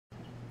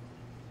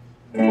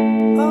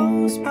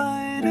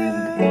spider,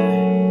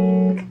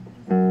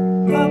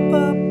 up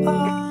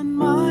upon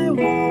my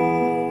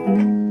wall.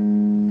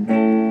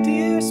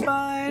 Dear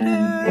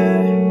spider,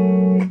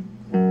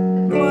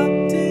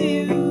 what do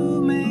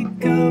you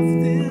make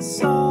of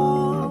this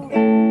all?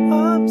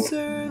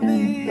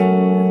 Observing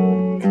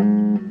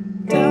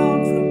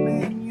down from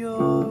in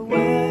your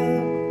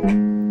web,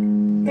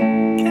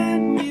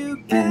 can you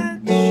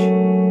catch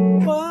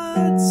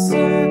what's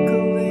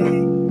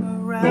circling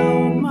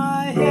around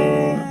my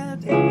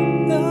head?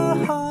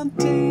 The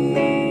haunting,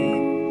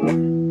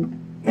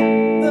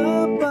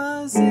 the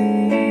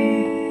buzzing,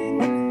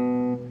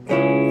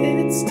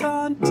 it's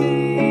taunting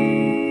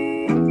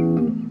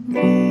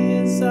me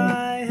as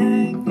I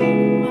hang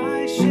in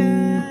my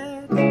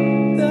shed.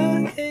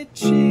 The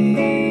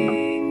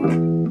itching,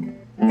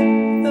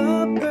 the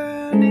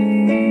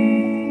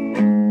burning,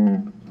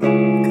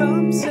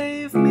 come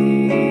save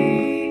me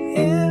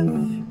if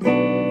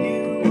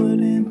you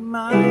wouldn't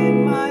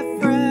mind, my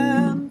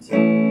friend.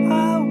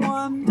 I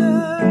wonder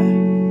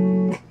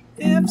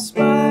if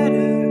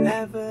Spider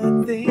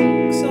ever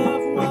thinks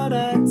of what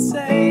I'd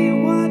say,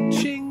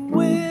 watching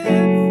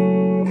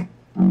with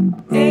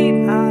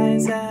 8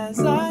 eyes as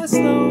I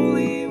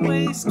slowly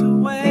waste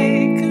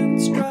away,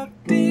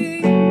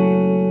 constructing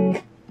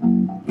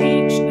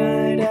each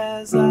night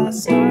as I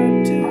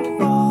start to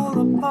fall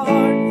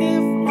apart.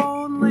 If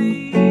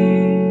only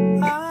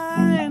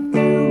I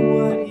knew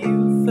what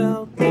you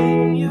felt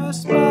in your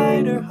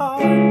spider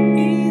heart.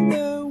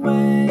 Either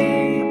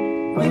way,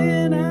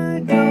 when I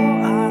go,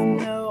 I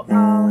know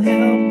I'll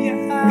help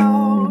you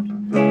out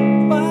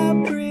by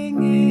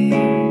bringing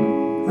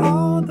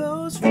all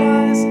those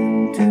flies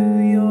into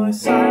your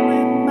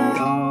silent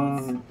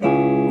mouth.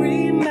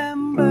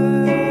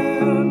 Remember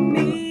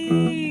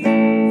me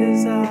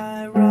as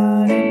I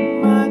rot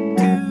in my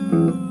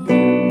doom.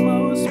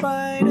 Oh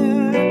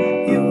spider,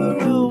 you were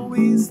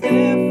always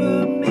there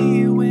for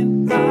me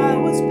when I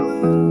was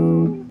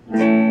blue.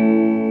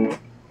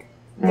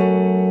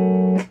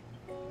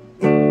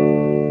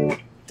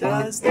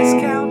 Does this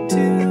count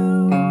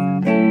too?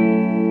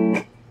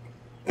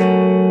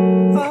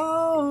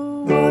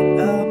 Oh, what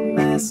a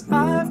mess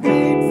I've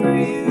made for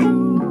you,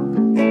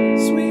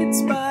 sweet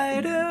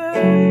spider.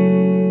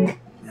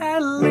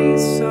 At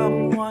least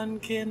someone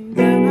can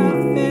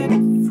benefit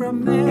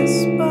from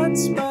this, but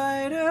spider,